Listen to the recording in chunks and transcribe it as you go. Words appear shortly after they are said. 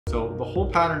So the whole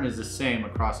pattern is the same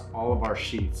across all of our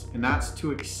sheaths, and that's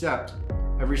to accept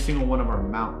every single one of our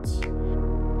mounts.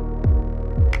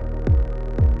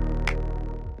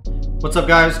 What's up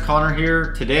guys, Connor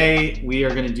here. Today we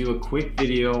are going to do a quick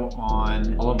video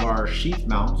on all of our sheath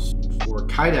mounts for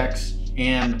Kydex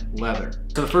and leather.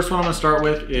 So the first one I'm going to start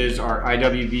with is our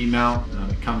IWB mount.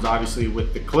 It comes obviously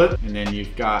with the clip, and then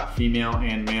you've got female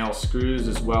and male screws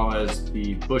as well as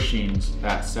the bushings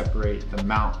that separate the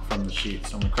mount from the sheath.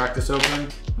 So I'm going to crack this open.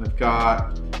 I've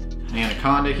got an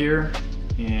Anaconda here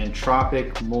and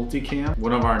Tropic Multicam,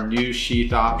 one of our new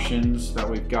sheath options that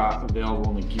we've got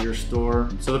available in the gear store.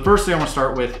 So the first thing I want to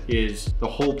start with is the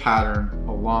whole pattern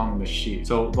along the sheath.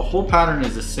 So the whole pattern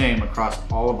is the same across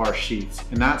all of our sheaths,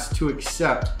 and that's to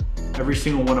accept every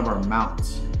single one of our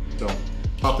mounts. So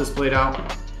pop this blade out. I'm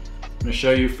going to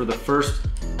show you for the first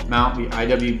mount, the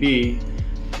IWB,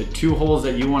 the two holes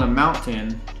that you want to mount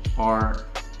in are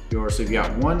yours. So you've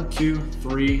got 1, 2,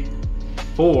 3,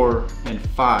 4, and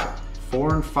 5.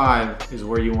 4 and 5 is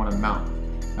where you want to mount.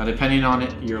 Now depending on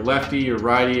it, you're lefty, you're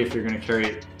righty, if you're going to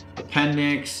carry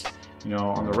appendix,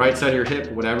 on the right side of your hip,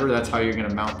 whatever, that's how you're going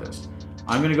to mount this.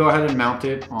 I'm going to go ahead and mount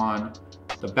it on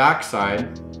the back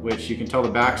side, which you can tell the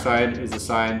back side is the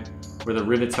side where the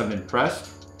rivets have been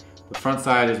pressed. The front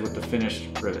side is with the finished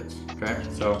rivets. Okay,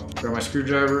 so grab my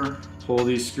screwdriver, pull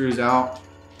these screws out.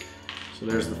 So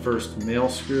there's the first male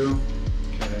screw.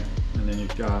 Okay, and then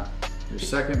you've got your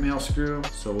second male screw.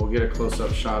 So we'll get a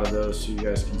close-up shot of those so you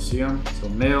guys can see them. So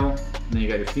male, and then you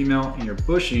got your female, and your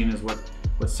bushing is what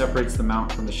separates the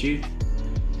mount from the sheath,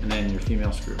 and then your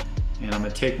female screw. And I'm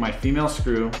gonna take my female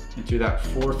screw, and through that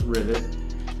fourth rivet,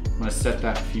 I'm gonna set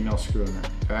that female screw in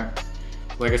there, okay?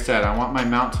 Like I said, I want my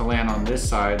mount to land on this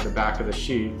side, the back of the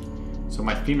sheath. So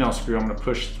my female screw, I'm gonna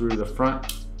push through the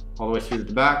front, all the way through to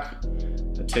the back.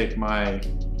 I take my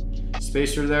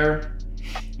spacer there,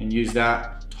 and use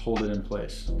that hold it in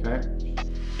place, okay?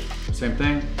 Same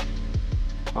thing,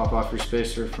 pop off your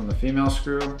spacer from the female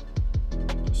screw,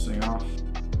 this thing off,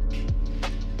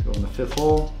 go in the fifth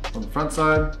hole on the front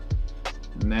side,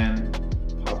 and then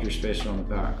pop your spacer on the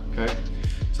back, okay?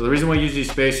 So the reason we use these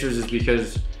spacers is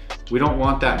because we don't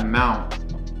want that mount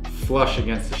flush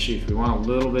against the sheath. We want a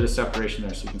little bit of separation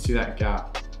there so you can see that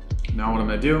gap. Now what I'm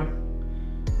gonna do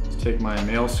is take my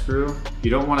male screw.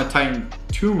 You don't want to tighten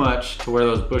too much to where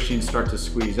those bushings start to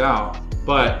squeeze out,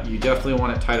 but you definitely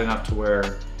want it tight enough to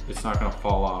where it's not going to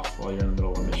fall off while you're in the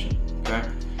middle of a mission, okay?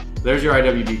 So there's your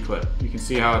IWB clip. You can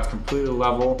see how it's completely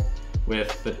level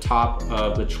with the top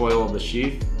of the choil of the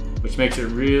sheath, which makes it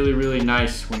really, really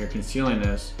nice when you're concealing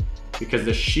this because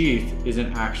the sheath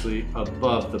isn't actually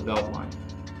above the belt line.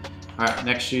 All right,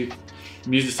 next sheath. I'm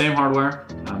gonna use the same hardware.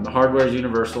 The hardware is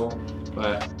universal,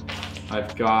 but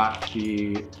I've got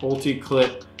the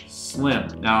UltiClip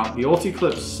Slim. Now, the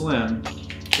UltiClip Slim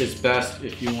is best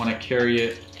if you want to carry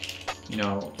it,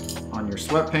 on your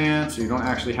sweatpants, or you don't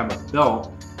actually have a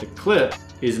belt. The clip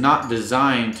is not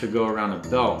designed to go around a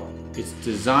belt. It's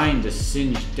designed to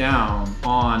singe down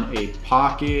on a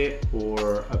pocket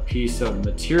or a piece of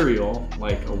material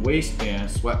like a waistband,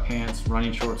 sweatpants,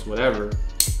 running shorts, whatever,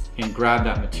 and grab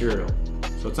that material.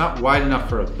 So it's not wide enough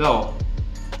for a belt,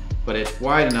 but it's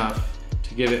wide enough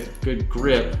to give it good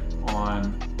grip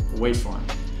on the waistline.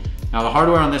 Now the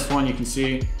hardware on this one, you can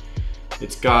see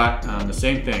it's got the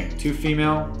same thing, 2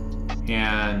 female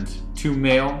and 2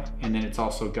 male, and then it's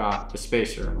also got the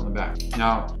spacer on the back.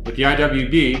 Now with the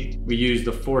IWB, we use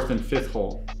the 4th and 5th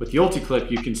hole. With the UltiClip,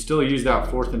 you can still use that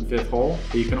 4th and 5th hole,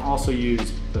 but you can also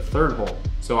use the 3rd hole.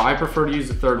 So I prefer to use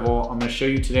the 3rd hole. I'm gonna show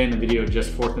you today in the video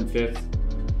just 4th and 5th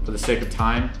for the sake of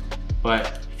time,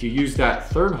 but if you use that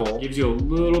 3rd hole, it gives you a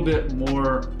little bit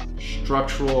more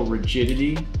structural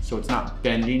rigidity, so it's not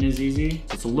bending as easy.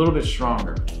 So it's a little bit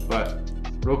stronger, but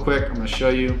real quick, I'm gonna show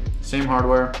you same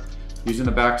hardware, using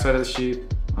the back side of the sheath.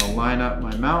 I'll line up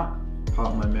my mount,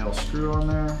 pop my male screw on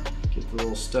there, get the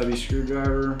little stubby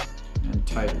screwdriver, and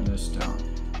tighten this down.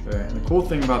 Okay, and the cool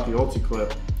thing about the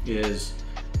UltiClip is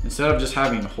instead of just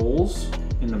having holes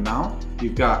in the mount,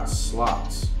 you've got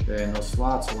slots. Okay, and those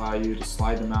slots allow you to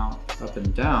slide the mount up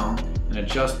and down and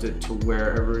adjust it to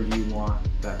wherever you want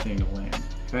that thing to land.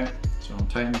 Okay, so I'm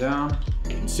tightened down.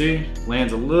 You can see,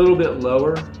 lands a little bit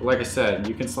lower. But like I said,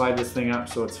 you can slide this thing up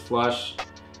so it's flush.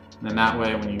 And then that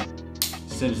way, when you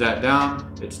cinch that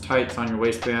down, it's tight, it's on your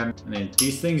waistband. And then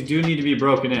these things do need to be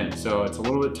broken in. So it's a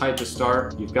little bit tight to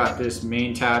start. You've got this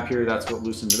main tab here, that's what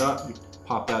loosens it up. You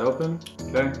pop that open,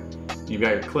 okay? And you've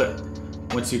got your clip.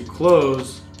 Once you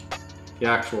close the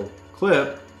actual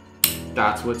clip,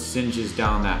 that's what cinches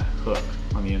down that hook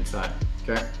on the inside,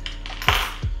 okay?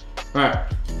 All right,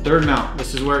 third mount.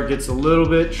 This is where it gets a little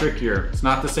bit trickier. It's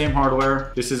not the same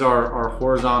hardware. This is our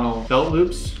horizontal belt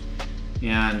loops,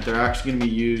 and they're actually gonna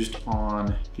be used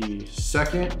on the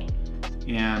second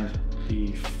and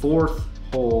the fourth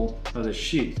hole of the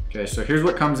sheath. Okay, so here's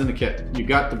what comes in the kit. You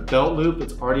got the belt loop,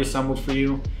 it's already assembled for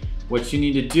you. What you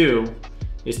need to do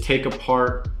is take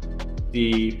apart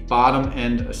the bottom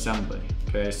end assembly.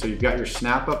 Okay, so you've got your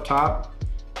snap up top,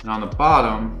 and on the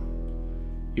bottom,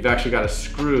 you've actually got a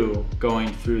screw going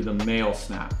through the male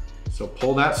snap. So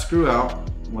pull that screw out,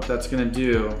 and what that's gonna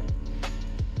do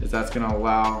is that's gonna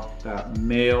allow that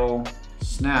male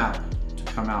snap to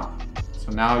come out.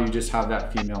 So now you just have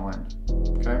that female end,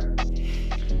 okay?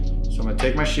 So I'm gonna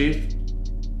take my sheath,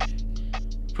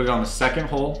 put it on the second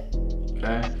hole,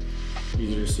 okay?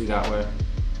 Easier to see that way.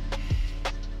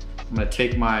 I'm gonna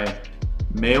take my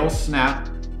male snap,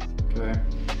 okay?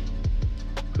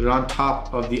 Put it on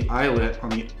top of the eyelet on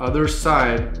the other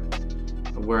side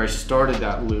of where I started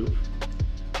that loop.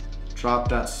 Drop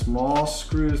that small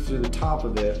screw through the top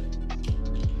of it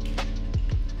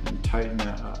and tighten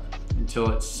that up until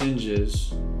it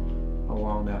cinches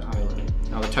along that eyelet.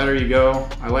 Now the tighter you go,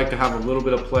 I like to have a little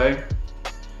bit of play.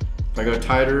 If I go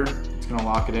tighter, it's gonna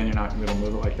lock it in, you're not gonna be able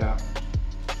to move it like that.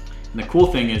 And the cool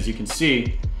thing is you can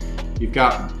see you've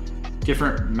got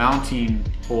different mounting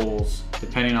holes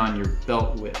depending on your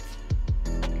belt width,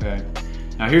 okay?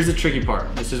 Now here's the tricky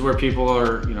part. This is where people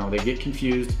are, they get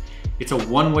confused. It's a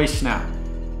one-way snap,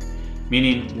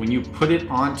 meaning when you put it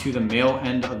onto the male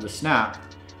end of the snap,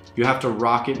 you have to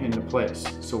rock it into place.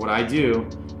 So what I do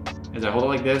is I hold it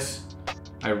like this,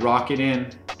 I rock it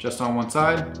in just on one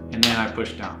side, and then I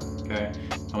push down, okay?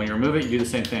 And when you remove it, you do the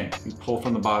same thing. You pull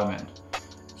from the bottom end.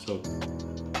 So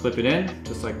clip it in,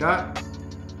 just like that,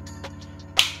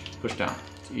 push down,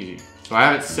 it's easy. So I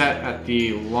have it set at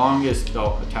the longest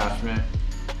belt attachment.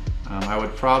 I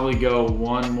would probably go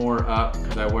one more up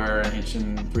because I wear an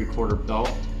 1 3/4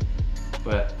 belt,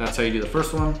 but that's how you do the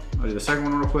first one. I'll do the second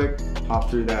one real quick. Pop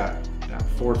through that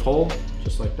fourth hole,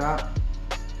 just like that.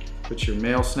 Put your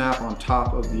male snap on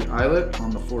top of the eyelet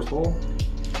on the fourth hole.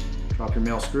 Drop your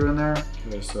male screw in there.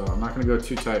 Okay, so I'm not gonna go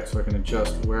too tight so I can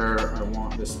adjust where I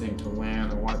want this thing to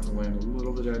land. I want it to land a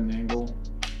little bit at an angle.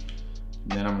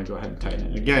 And then I'm gonna go ahead and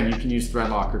tighten it. Again, you can use thread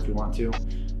locker if you want to.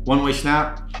 One-way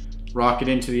snap, rock it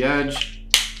into the edge,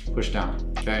 push down,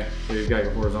 okay? There you've got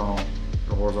your horizontal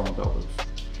belt loops.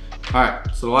 All right,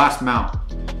 so the last mount.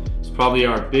 It's probably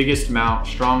our biggest mount,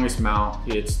 strongest mount.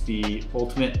 It's the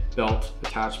ultimate belt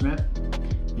attachment.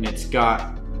 And it's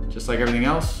got, just like everything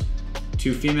else,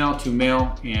 2 female, 2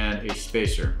 male, and a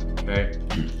spacer, okay?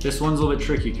 This one's a little bit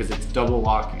tricky because it's double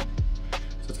locking.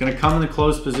 So it's gonna come in the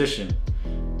closed position.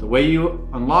 The way you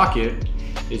unlock it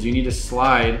is you need to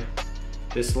slide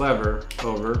this lever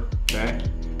over, okay,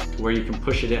 to where you can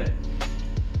push it in.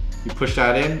 You push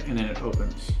that in and then it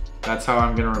opens. That's how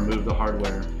I'm gonna remove the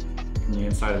hardware from the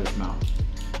inside of this mount.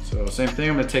 So same thing,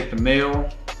 I'm gonna take the male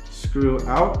screw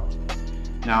out.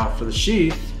 Now for the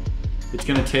sheath, it's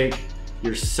gonna take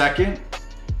your second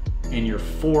and your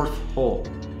fourth hole.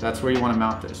 That's where you wanna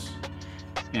mount this.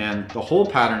 And the hole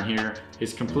pattern here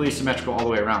is completely symmetrical all the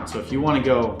way around. So if you wanna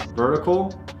go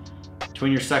vertical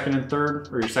between your second and third,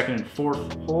 or your second and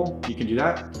fourth hole, you can do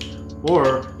that.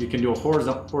 Or you can do a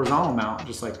horizontal mount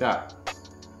just like that,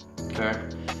 okay?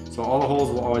 So all the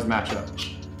holes will always match up.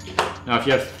 Now if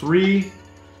you have 3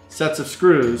 sets of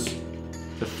screws,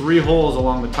 the 3 holes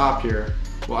along the top here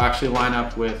will actually line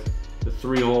up with the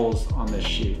 3 holes on this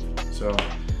sheath. So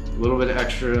a little bit of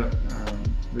extra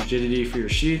rigidity for your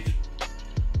sheath.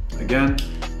 Again,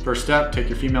 first step, take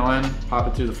your female end, pop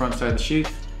it through the front side of the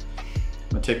sheath. I'm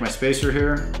gonna take my spacer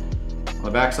here on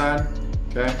the back side,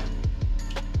 okay?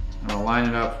 I'm gonna line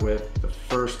it up with the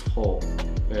first hole.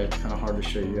 Okay, it's kind of hard to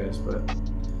show you guys, but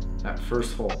that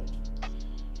first hole.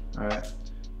 All right,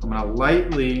 I'm gonna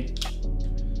lightly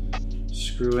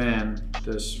screw in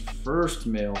this first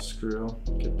male screw,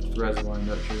 get the threads lined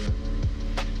up here.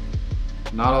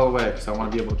 Not all the way, because I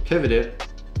want to be able to pivot it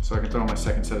so I can throw in my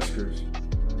second set of screws.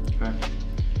 Okay,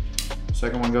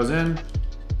 second one goes in,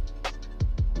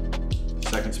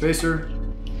 second spacer,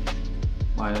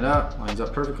 line it up, lines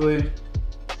up perfectly.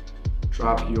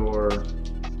 Drop your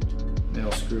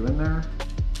male screw in there,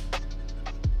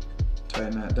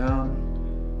 tighten that down.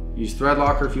 Use thread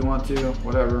locker if you want to,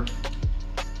 whatever.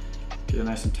 Get it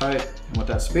nice and tight. And what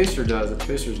that spacer does, that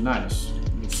spacer is nice.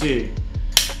 You can see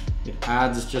it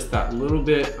adds just that little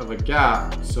bit of a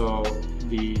gap so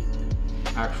the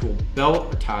actual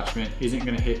belt attachment isn't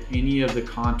going to hit any of the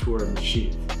contour of the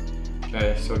sheath.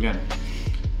 Okay, so again,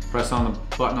 press on the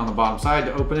button on the bottom side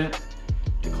to open it,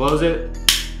 to close it,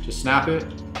 to snap it,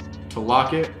 to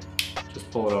lock it,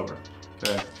 just pull it over.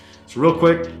 Okay, so real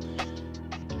quick,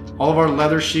 all of our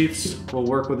leather sheaths will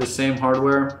work with the same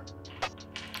hardware.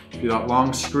 Do that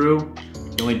long screw.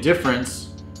 The only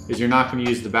difference is you're not going to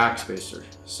use the back spacer.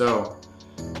 So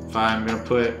if I'm going to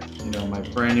put, my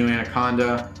brand new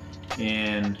Anaconda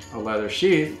in a leather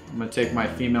sheath, I'm going to take my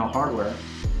female hardware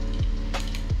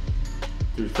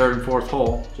through third and fourth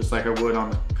hole, just like I would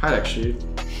on the Kydex sheath.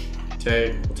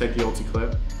 We'll take the ulti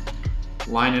clip,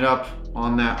 line it up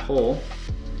on that hole,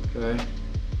 okay,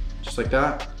 just like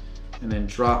that, and then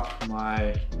drop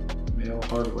my male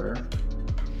hardware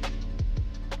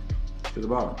to the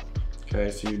bottom. Okay,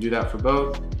 so you do that for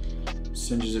both.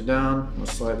 Cinches it down. I'm gonna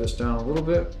slide this down a little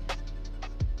bit.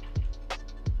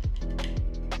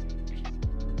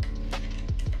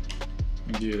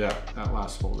 And do that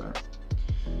last hole there.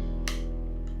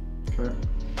 Okay.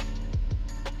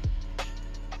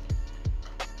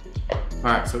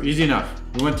 All right, so easy enough.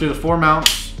 We went through the 4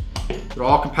 mounts. They're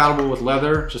all compatible with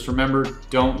leather. Just remember,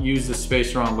 don't use the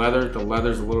spacer on leather. The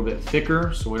leather's a little bit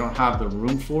thicker, so we don't have the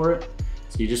room for it.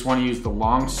 So you just want to use the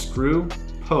long screw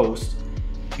post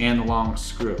and the long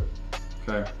screw,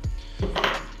 okay?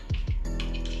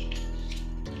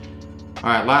 All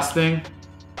right, last thing,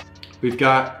 we've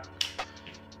got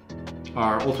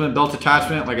our ultimate belt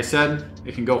attachment. Like I said,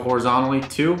 it can go horizontally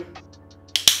too.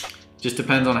 Just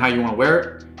depends on how you want to wear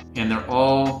it, and they're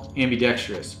all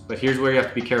ambidextrous. But here's where you have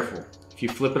to be careful. If you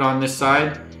flip it on this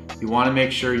side, you want to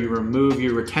make sure you remove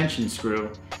your retention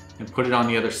screw and put it on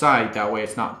the other side. That way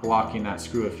it's not blocking that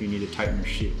screw if you need to tighten your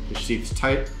sheath. The sheath's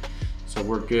tight, so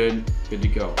we're good to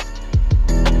go.